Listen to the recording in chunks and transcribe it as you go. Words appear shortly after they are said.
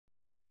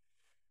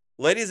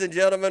Ladies and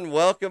gentlemen,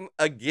 welcome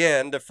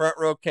again to Front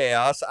Row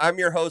Chaos. I'm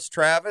your host,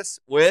 Travis,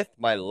 with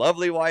my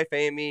lovely wife,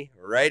 Amy,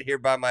 right here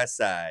by my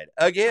side.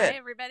 Again. Hi,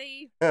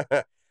 everybody.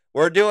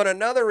 We're doing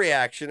another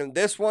reaction, and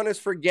this one is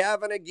for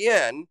Gavin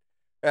again.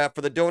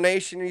 For the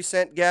donation you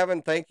sent,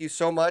 Gavin, thank you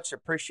so much.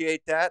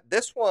 Appreciate that.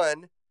 This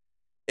one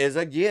is,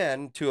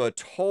 again, to a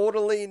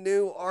totally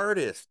new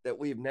artist that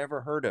we've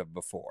never heard of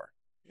before.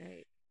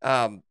 Right.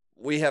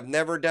 We have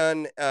never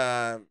done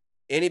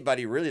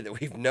anybody, really,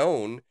 that we've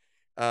known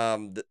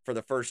for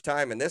the first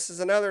time, and this is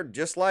another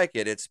just like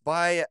it. It's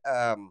by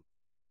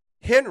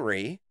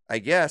Henry, I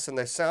guess, and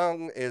the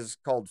song is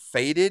called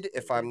 "Faded."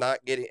 If I'm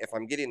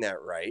getting that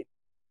right,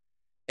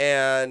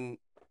 and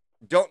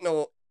don't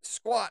know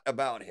squat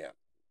about him,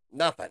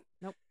 nothing.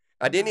 Nope.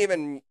 I didn't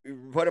even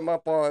put him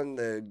up on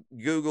the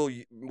Google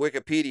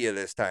Wikipedia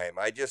this time.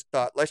 I just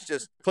thought, let's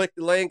just click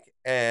the link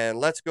and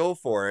let's go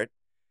for it.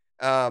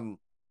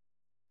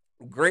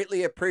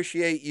 Greatly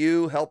appreciate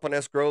you helping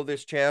us grow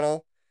this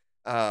channel.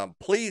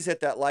 Please hit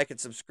that like and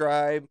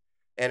subscribe.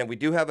 And we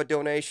do have a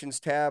donations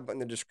tab in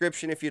the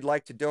description. If you'd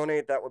like to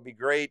donate, that would be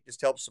great.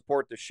 Just help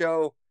support the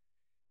show.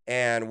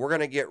 And we're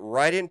going to get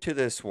right into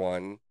this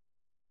one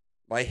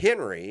by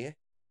Henry.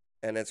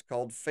 And it's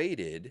called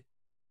Faded,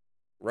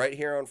 right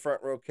here on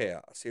Front Row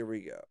Chaos. Here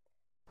we go.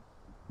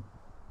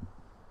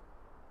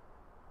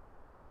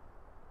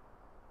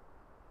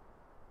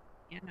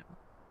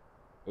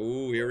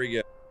 Oh, here we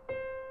go.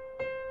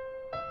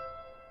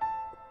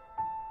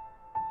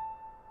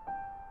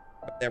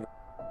 Never.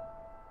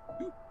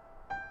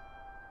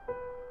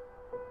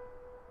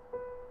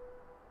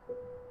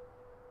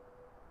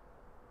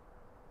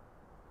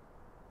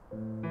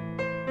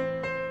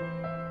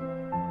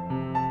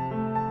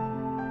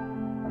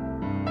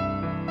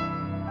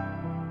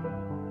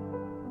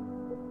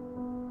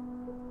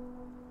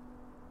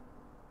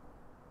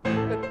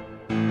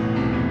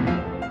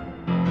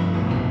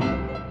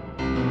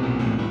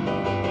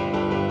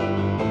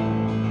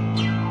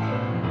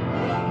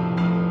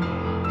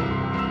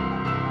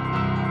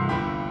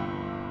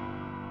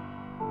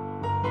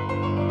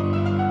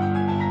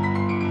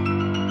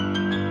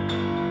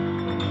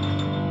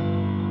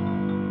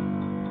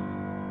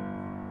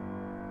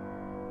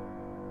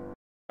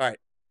 All right.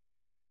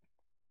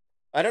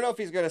 I don't know if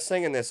he's going to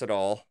sing in this at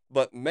all,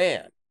 but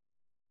man.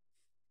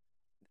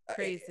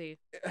 Crazy.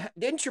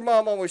 Didn't your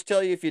mom always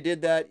tell you if you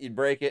did that, you'd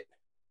break it?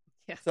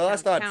 Yeah, so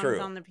that's not true.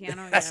 On the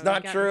piano. That's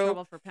not true. In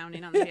trouble for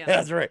pounding on the piano.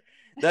 That's right.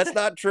 That's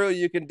not true.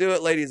 You can do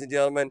it, ladies and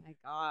gentlemen. My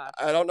God.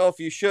 I don't know if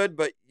you should,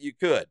 but you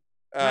could.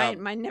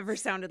 Mine never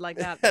sounded like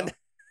that, though.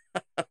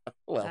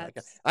 Well,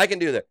 I can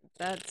do that.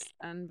 That's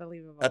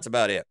unbelievable. That's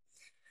about it.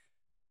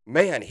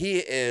 Man, he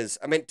is.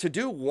 I mean, to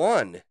do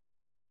one.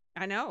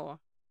 I know.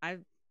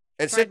 And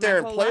sit there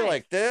and play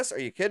like this? Are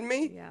you kidding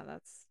me? Yeah,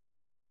 that's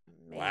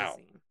amazing. Wow.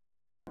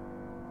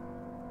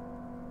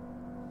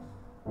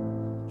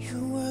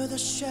 You were the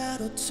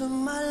shadow to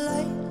my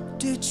light.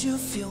 Did you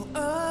feel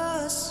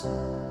us?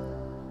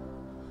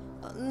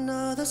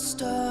 Another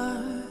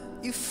star,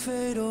 you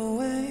fade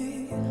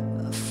away.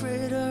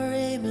 Afraid our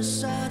aim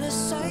is out of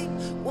sight.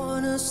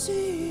 Wanna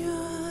see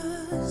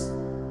us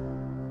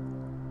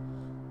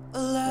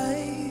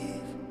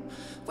alive.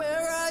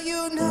 Where are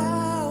you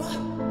now?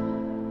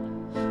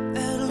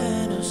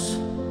 Atlantis,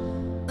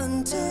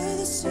 under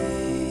the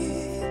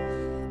sea,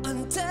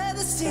 under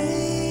the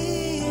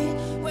sea.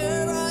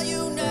 Where are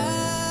you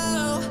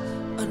now?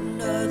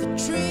 Another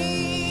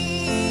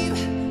dream.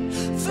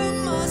 The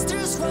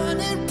monsters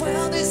running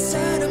wild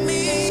inside of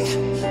me.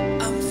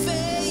 I'm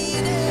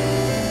faded.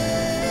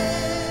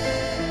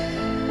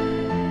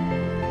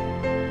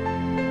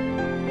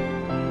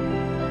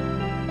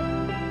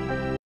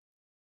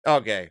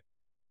 Okay.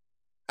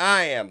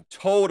 I am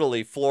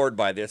totally floored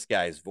by this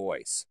guy's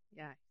voice.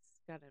 Yeah, he's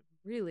got a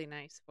really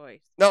nice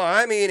voice. No,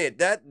 I mean it.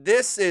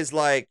 This is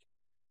like,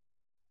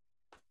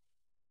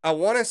 I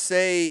want to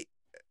say,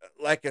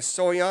 like a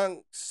So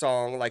Young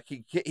song. Like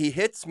he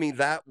hits me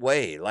that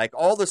way. Like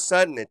all of a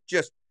sudden, it's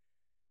just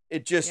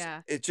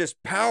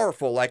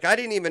powerful. Like I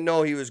didn't even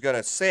know he was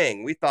gonna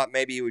sing. We thought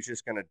maybe he was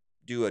just gonna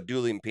do a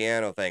dueling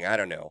piano thing. I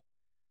don't know,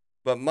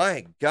 but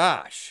my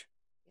gosh,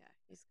 yeah,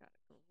 he's got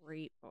a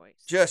great voice.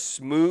 just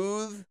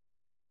smooth,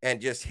 and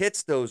just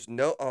hits those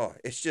notes. Oh,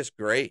 it's just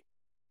great.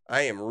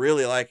 I am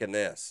really liking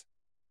this.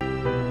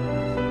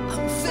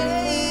 I'm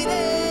faded.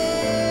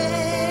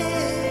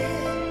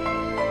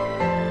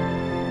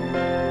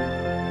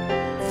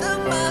 The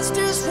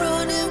monsters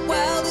running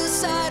wild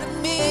inside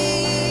of me.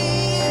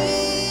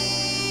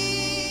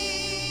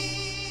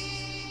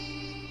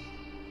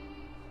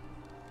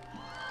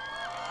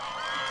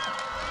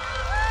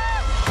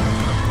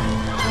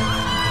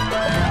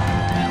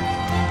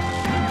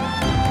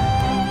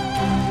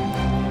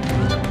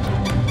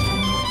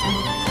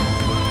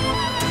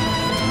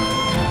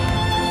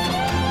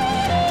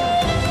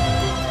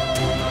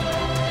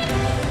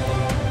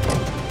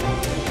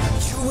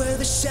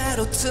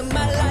 Shadow to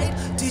my light,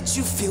 did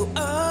you feel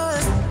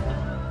us?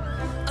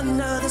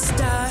 Another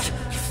star,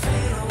 you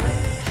fade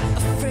away.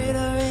 Afraid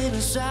our aim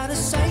is out of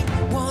sight.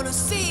 Wanna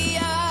see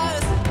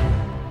us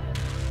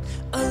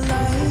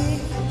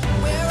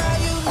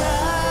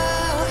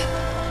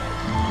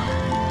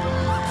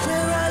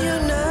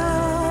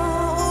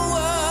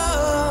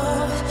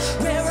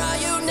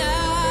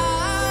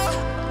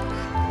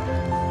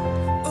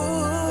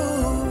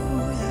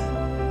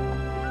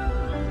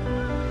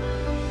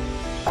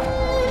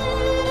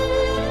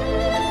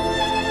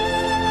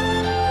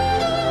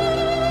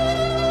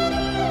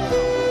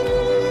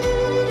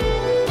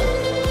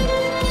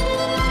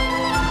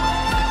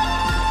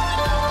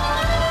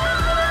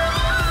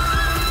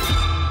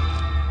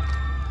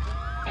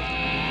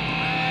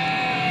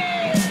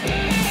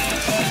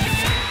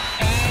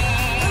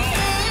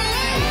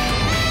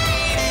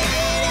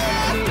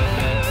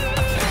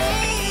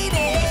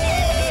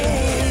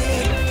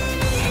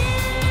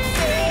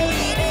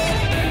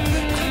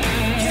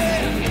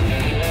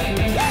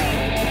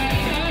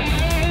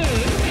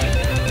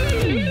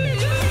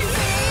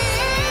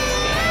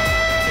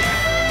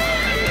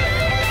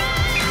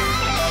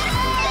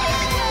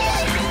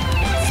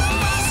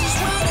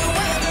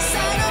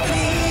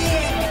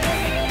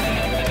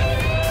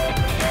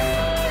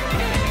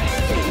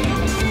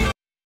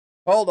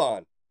Hold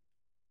on.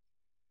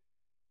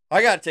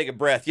 I got to take a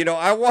breath. You know,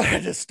 I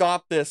wanted to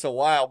stop this a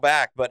while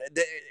back, but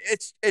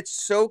it's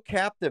so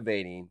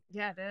captivating.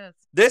 Yeah, it is.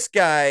 This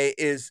guy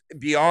is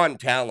beyond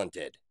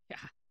talented. Yeah.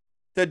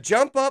 To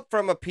jump up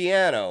from a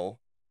piano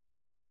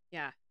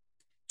Yeah.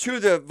 to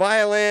the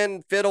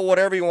violin, fiddle,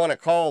 whatever you want to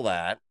call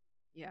that.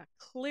 Yeah.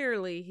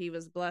 Clearly, he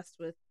was blessed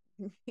with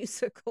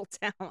musical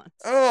talent.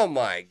 Oh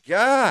my My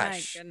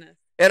gosh. goodness.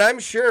 And I'm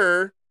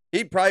sure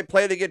he'd probably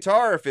play the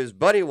guitar if his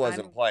buddy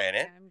wasn't I'm- playing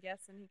it. I'm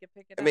guessing he could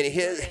pick it I up. mean, and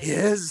play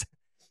it.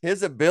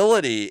 his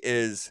ability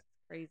is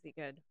Crazy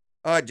good.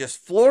 just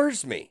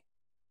floors me.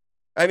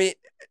 I mean,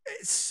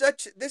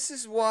 this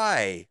is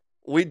why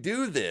we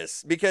do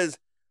this, because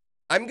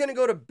I'm going to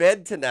go to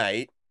bed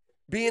tonight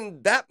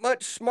being that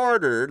much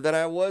smarter than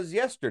I was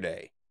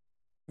yesterday,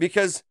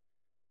 because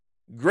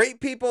great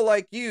people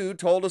like you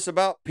told us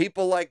about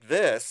people like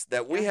this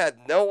that we Yeah.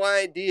 had no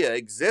idea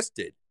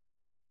existed.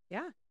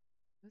 Yeah.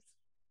 That's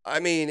I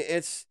mean,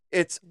 it's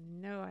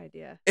no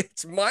idea.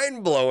 it's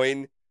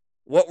mind-blowing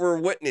what we're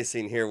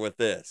witnessing here with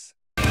this.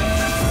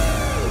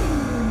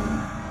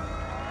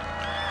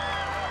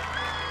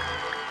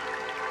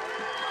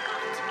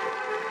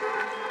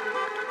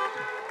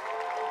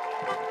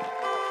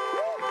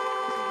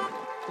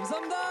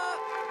 감사합니다.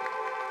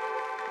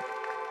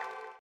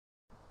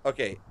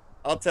 Okay,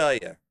 I'll tell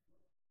you.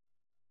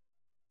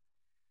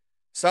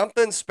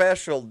 Something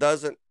special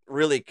doesn't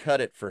really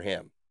cut it for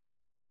him.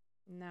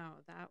 No,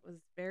 that was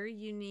very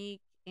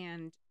unique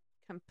and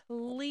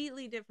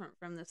completely different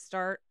from the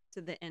start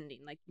to the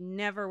ending. Like,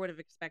 never would have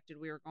expected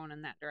we were going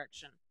in that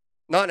direction.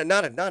 Not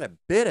a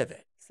bit of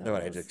it. So Know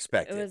what it I'd was-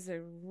 expected. It was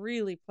a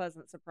really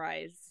pleasant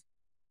surprise.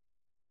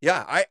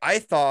 Yeah, I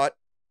thought,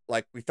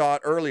 like we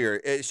thought earlier,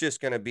 it's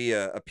just going to be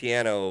a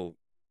piano,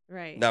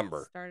 Right.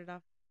 Number. Started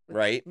off with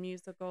right?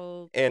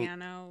 musical, And-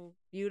 piano,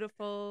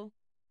 beautiful.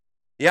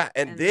 Yeah,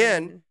 and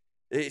then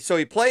so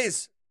he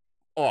plays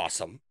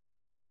awesome.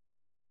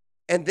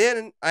 And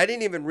then I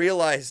didn't even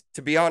realize,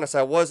 to be honest,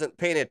 I wasn't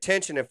paying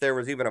attention if there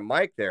was even a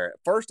mic there. At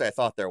first, I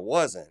thought there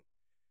wasn't.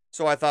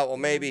 So I thought, well,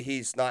 maybe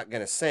he's not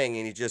going to sing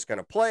and he's just going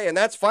to play. And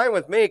that's fine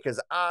with me because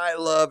I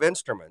love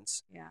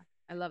instruments. Yeah,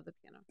 I love the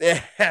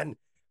piano. And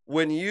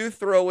when you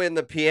throw in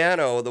the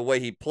piano the way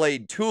he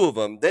played two of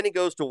them, then he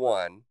goes to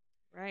one.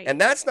 Right.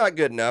 And that's not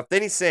good enough.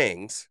 Then he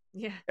sings.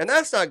 yeah. And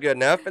that's not good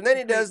enough. And then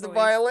he Great does the voice.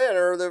 violin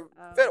or the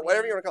Oh, fiddle,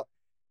 whatever you yeah. want to call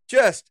it.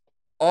 Just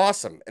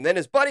awesome. And then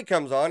his buddy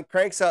comes on,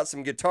 cranks out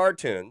some guitar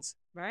tunes.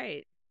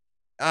 Right.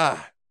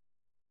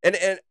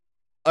 And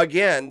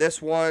again,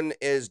 this one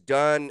is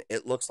done,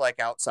 it looks like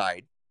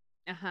outside.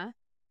 Uh-huh.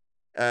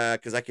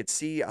 Because I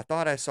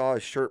thought I saw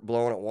his shirt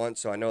blowing at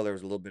once, so I know there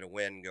was a little bit of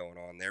wind going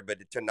on there. But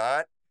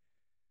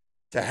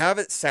to have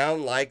it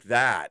sound like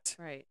that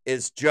Right.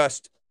 is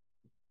just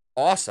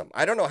awesome.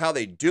 I don't know how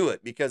they do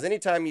it, because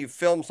anytime you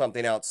film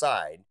something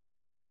outside,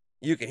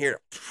 you can hear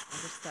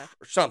stuff.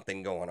 or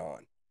something going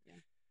on. Yeah.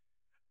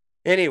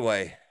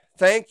 Anyway,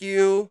 thank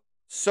you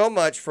so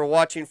much for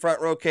watching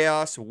Front Row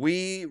Chaos.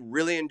 We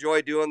really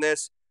enjoy doing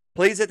this.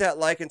 Please hit that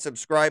like and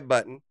subscribe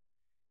button.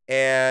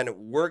 And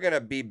we're going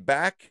to be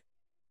back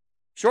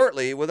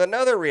shortly with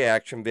another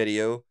reaction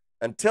video.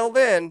 Until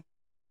then,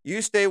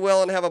 you stay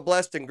well and have a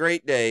blessed and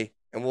great day.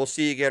 And we'll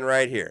see you again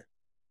right here.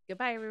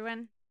 Goodbye,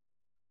 everyone.